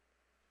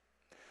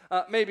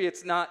 Maybe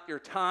it's not your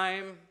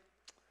time.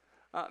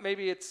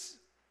 Maybe it's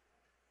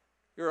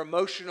your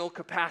emotional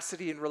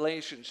capacity in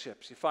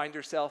relationships. You find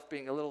yourself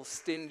being a little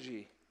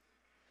stingy.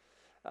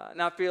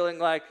 Not feeling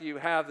like you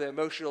have the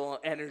emotional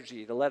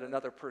energy to let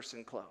another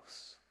person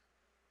close.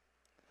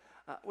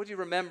 Would you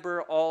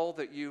remember all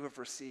that you have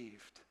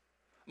received?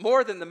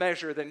 More than the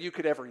measure than you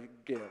could ever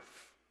give.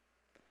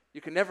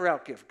 You can never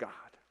outgive God.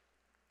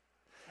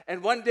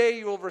 And one day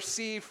you will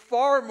receive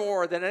far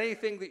more than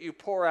anything that you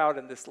pour out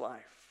in this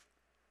life.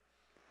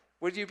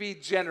 Would you be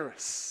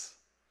generous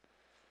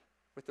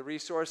with the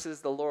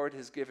resources the Lord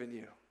has given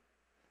you,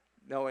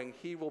 knowing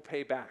He will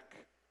pay back?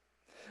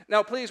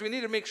 Now, please, we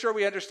need to make sure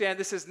we understand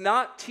this is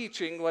not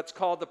teaching what's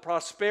called the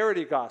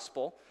prosperity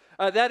gospel.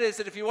 That is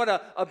that if you want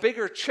a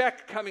bigger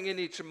check coming in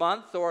each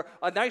month or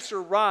a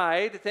nicer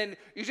ride, then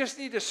you just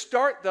need to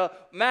start the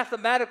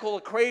mathematical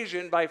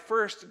equation by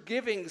first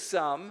giving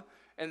some,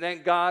 and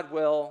then God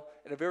will,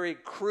 in a very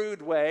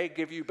crude way,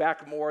 give you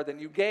back more than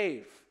you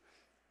gave.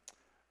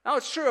 Now,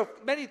 it's true,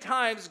 many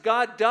times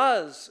God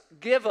does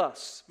give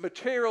us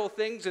material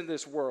things in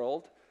this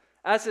world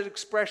as an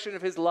expression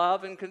of His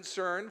love and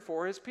concern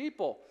for His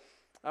people.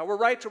 We're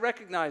right to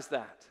recognize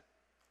that.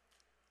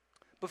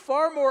 But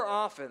far more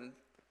often,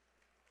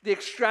 the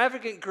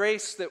extravagant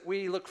grace that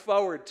we look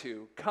forward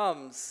to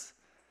comes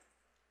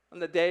on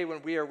the day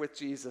when we are with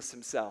Jesus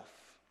Himself.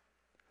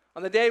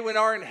 On the day when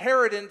our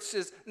inheritance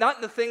is not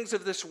in the things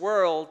of this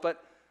world,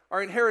 but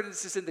our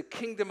inheritance is in the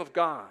kingdom of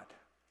God,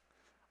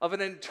 of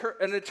an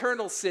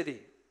eternal city,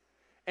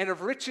 and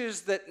of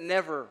riches that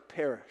never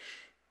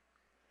perish.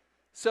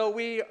 So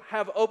we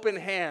have open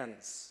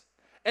hands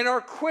and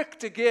are quick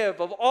to give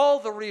of all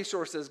the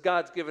resources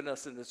God's given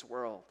us in this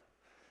world,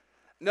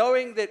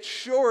 knowing that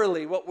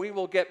surely what we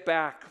will get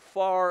back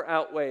far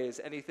outweighs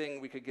anything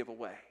we could give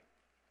away.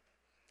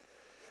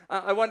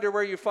 I wonder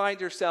where you find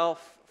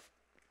yourself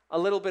a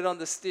little bit on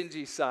the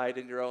stingy side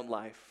in your own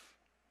life.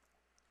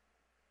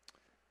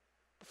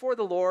 Before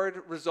the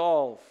Lord,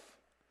 resolve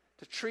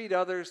to treat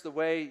others the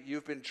way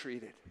you've been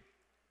treated.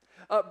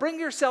 Bring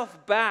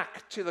yourself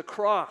back to the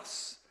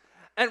cross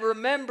and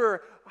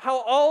remember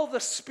how all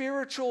the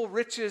spiritual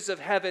riches of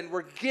heaven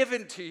were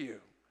given to you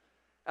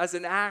as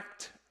an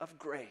act of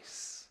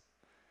grace.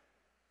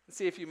 And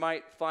see if you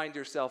might find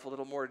yourself a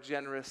little more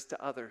generous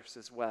to others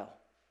as well.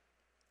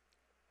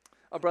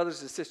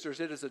 Brothers and sisters,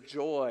 it is a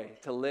joy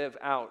to live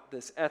out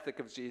this ethic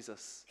of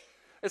Jesus.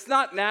 It's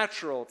not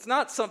natural. It's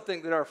not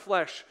something that our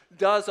flesh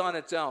does on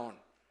its own.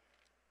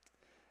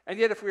 And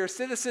yet, if we are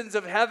citizens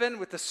of heaven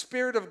with the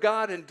Spirit of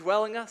God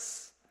indwelling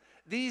us,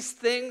 these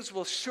things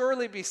will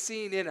surely be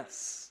seen in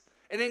us,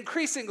 and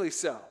increasingly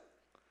so.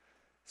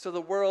 So the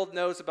world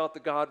knows about the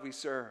God we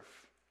serve,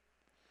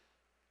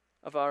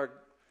 of our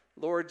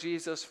Lord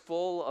Jesus,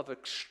 full of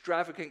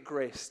extravagant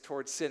grace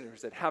towards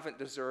sinners that haven't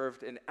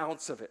deserved an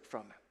ounce of it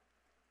from Him.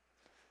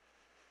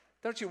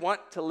 Don't you want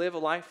to live a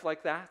life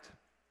like that?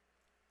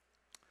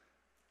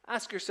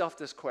 Ask yourself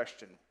this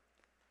question.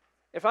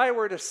 If I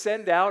were to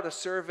send out a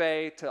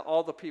survey to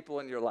all the people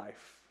in your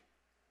life,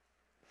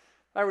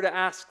 if I were to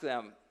ask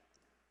them,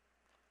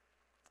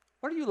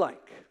 what do you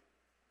like?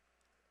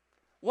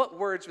 What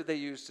words would they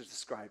use to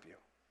describe you?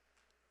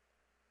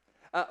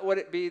 Would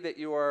it be that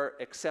you are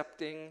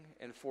accepting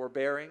and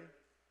forbearing?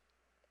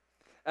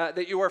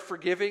 That you are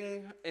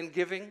forgiving and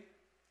giving?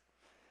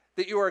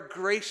 That you are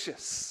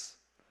gracious?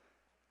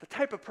 The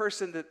type of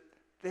person that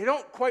they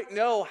don't quite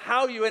know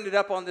how you ended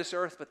up on this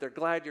earth, but they're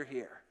glad you're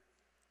here.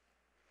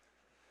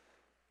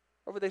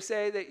 Or would they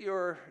say that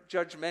you're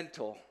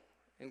judgmental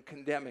and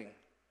condemning,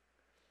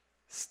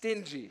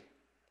 stingy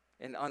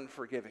and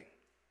unforgiving?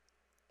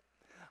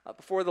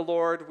 Before the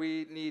Lord,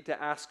 we need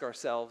to ask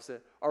ourselves,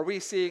 are we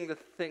seeing the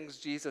things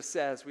Jesus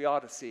says we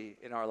ought to see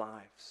in our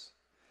lives?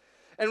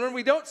 And when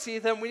we don't see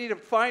them, we need to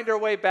find our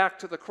way back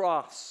to the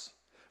cross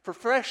for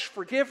fresh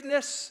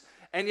forgiveness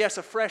and, yes,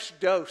 a fresh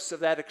dose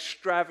of that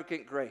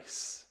extravagant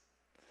grace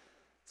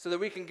so that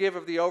we can give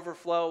of the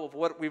overflow of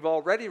what we've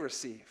already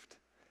received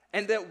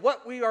and that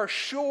what we are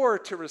sure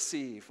to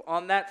receive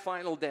on that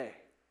final day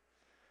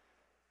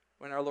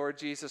when our Lord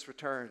Jesus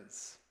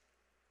returns.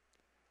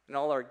 And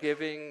all our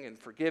giving and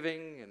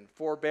forgiving and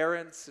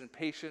forbearance and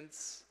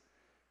patience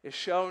is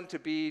shown to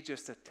be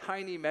just a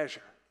tiny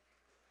measure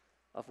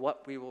of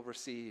what we will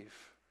receive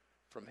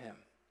from him.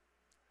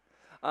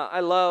 I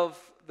love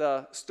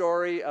the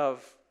story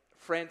of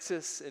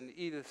Francis and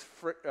Edith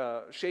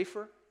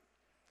Schaeffer.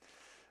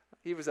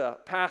 He was a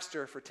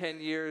pastor for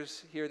 10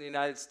 years here in the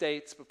United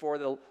States before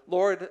the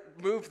Lord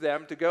moved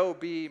them to go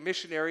be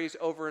missionaries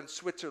over in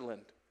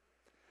Switzerland.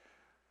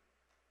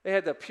 They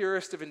had the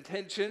purest of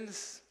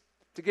intentions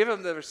to give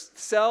them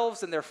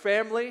themselves and their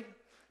family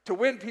to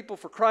win people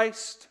for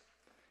Christ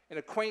in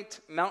a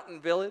quaint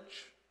mountain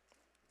village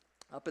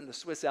up in the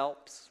Swiss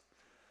Alps.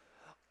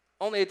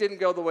 Only it didn't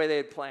go the way they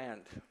had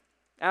planned.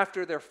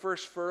 After their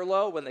first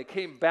furlough, when they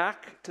came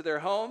back to their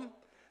home,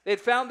 they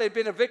had found they'd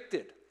been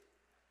evicted.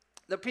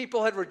 The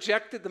people had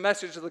rejected the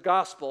message of the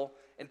gospel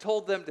and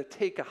told them to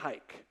take a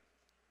hike.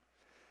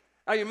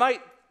 Now, you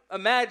might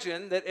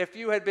imagine that if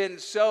you had been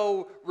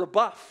so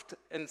rebuffed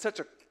in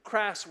such a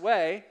crass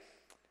way,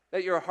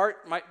 that your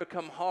heart might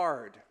become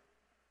hard.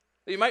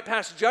 That you might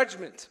pass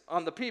judgment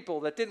on the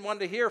people that didn't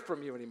want to hear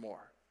from you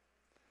anymore.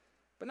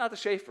 But not the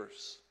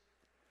Schaeffers.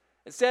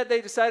 Instead,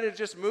 they decided to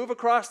just move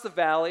across the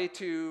valley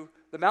to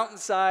the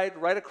mountainside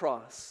right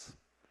across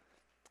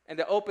and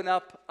to open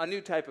up a new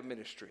type of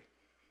ministry.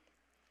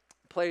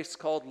 A place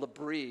called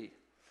L'Abri.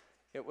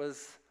 It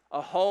was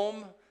a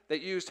home that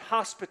used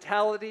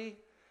hospitality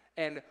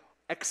and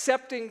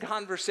accepting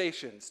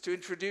conversations to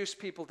introduce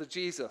people to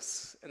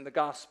Jesus and the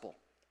gospel.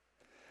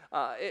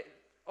 It,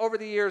 over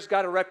the years,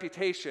 got a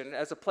reputation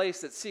as a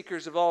place that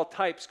seekers of all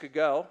types could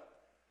go.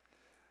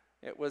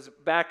 It was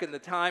back in the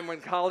time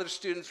when college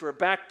students were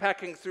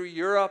backpacking through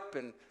Europe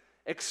and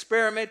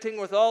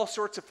experimenting with all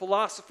sorts of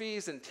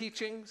philosophies and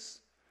teachings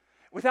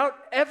without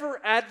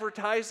ever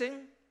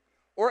advertising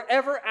or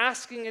ever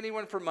asking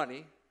anyone for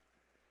money.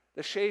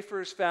 The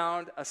Schaeffers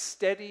found a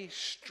steady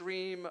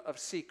stream of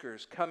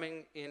seekers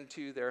coming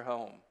into their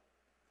home.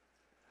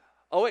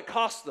 Oh, it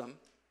cost them.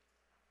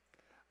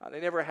 They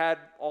never had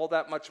all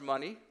that much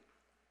money.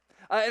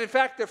 And in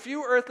fact, the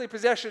few earthly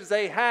possessions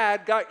they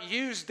had got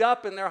used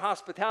up in their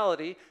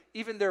hospitality.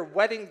 Even their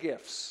wedding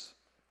gifts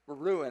were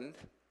ruined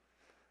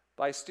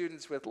by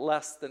students with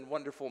less than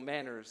wonderful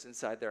manners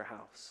inside their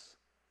house.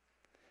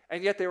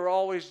 And yet they were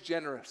always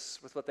generous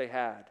with what they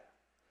had,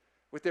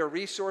 with their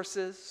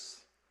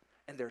resources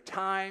and their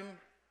time,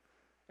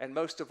 and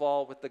most of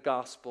all, with the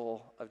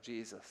gospel of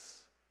Jesus.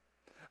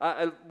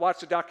 I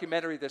watched a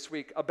documentary this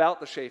week about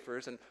the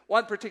Schaeffers, and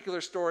one particular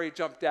story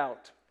jumped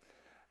out.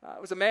 It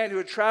was a man who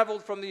had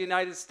traveled from the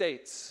United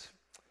States.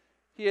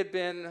 He had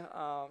been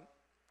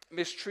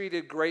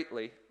mistreated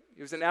greatly.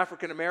 He was an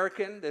African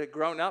American that had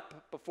grown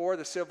up before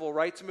the civil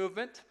rights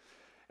movement,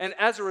 and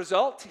as a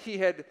result, he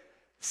had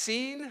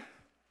seen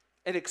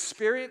and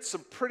experienced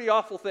some pretty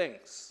awful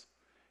things.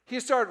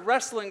 He started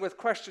wrestling with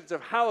questions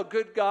of how a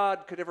good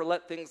God could ever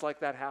let things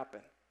like that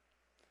happen.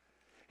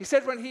 He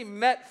said when he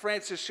met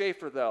Francis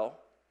Schaeffer, though,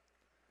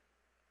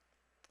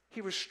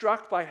 he was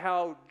struck by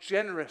how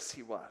generous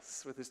he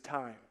was with his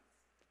time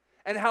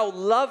and how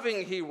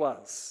loving he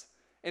was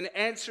in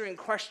answering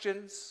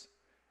questions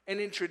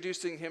and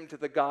introducing him to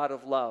the God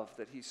of love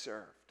that he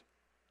served.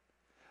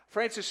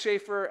 Francis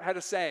Schaeffer had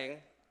a saying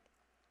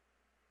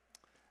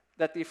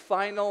that the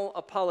final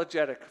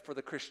apologetic for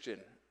the Christian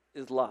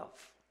is love.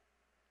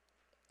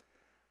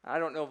 I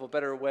don't know of a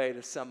better way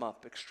to sum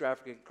up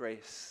extravagant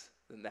grace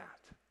than that.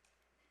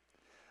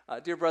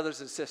 Dear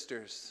brothers and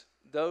sisters,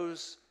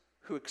 those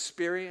who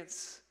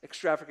experience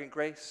extravagant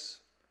grace,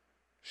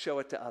 show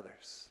it to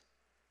others.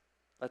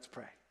 Let's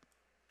pray.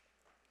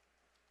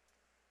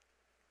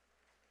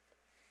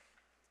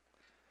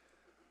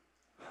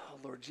 Oh,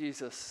 Lord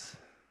Jesus,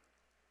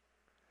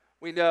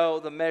 we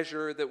know the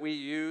measure that we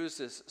use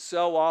is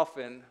so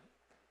often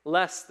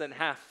less than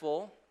half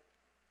full,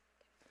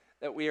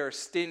 that we are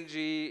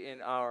stingy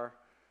in our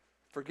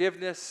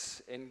forgiveness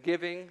and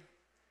giving,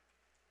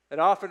 that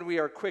often we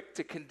are quick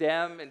to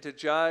condemn and to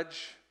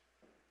judge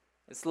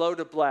and slow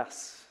to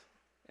bless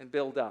and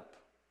build up.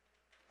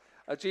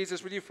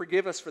 Jesus, would you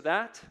forgive us for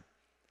that?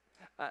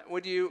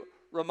 Would you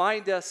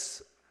remind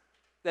us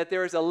that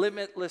there is a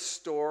limitless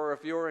store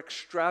of your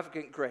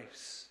extravagant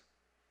grace,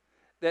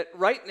 that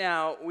right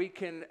now we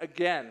can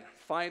again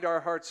find our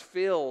hearts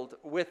filled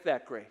with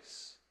that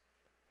grace,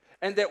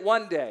 and that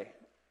one day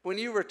when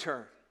you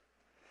return,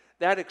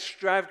 that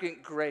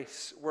extravagant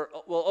grace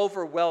will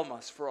overwhelm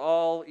us for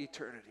all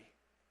eternity.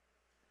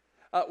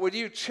 Would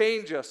you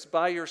change us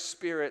by your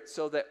Spirit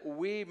so that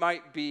we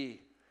might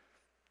be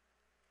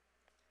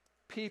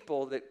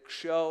people that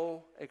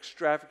show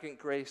extravagant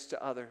grace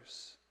to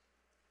others,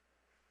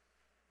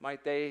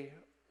 might they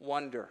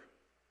wonder,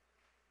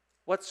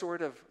 what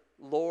sort of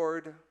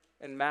Lord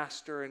and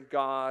Master and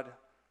God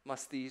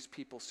must these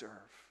people serve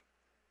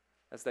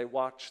as they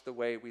watch the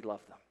way we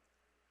love them?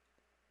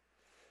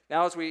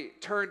 Now, as we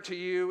turn to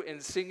you in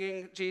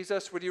singing,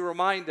 Jesus, would you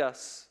remind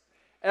us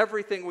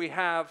everything we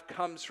have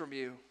comes from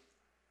you.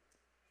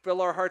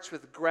 Fill our hearts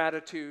with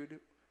gratitude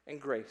and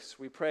grace.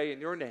 We pray in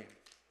your name.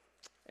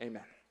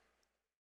 Amen.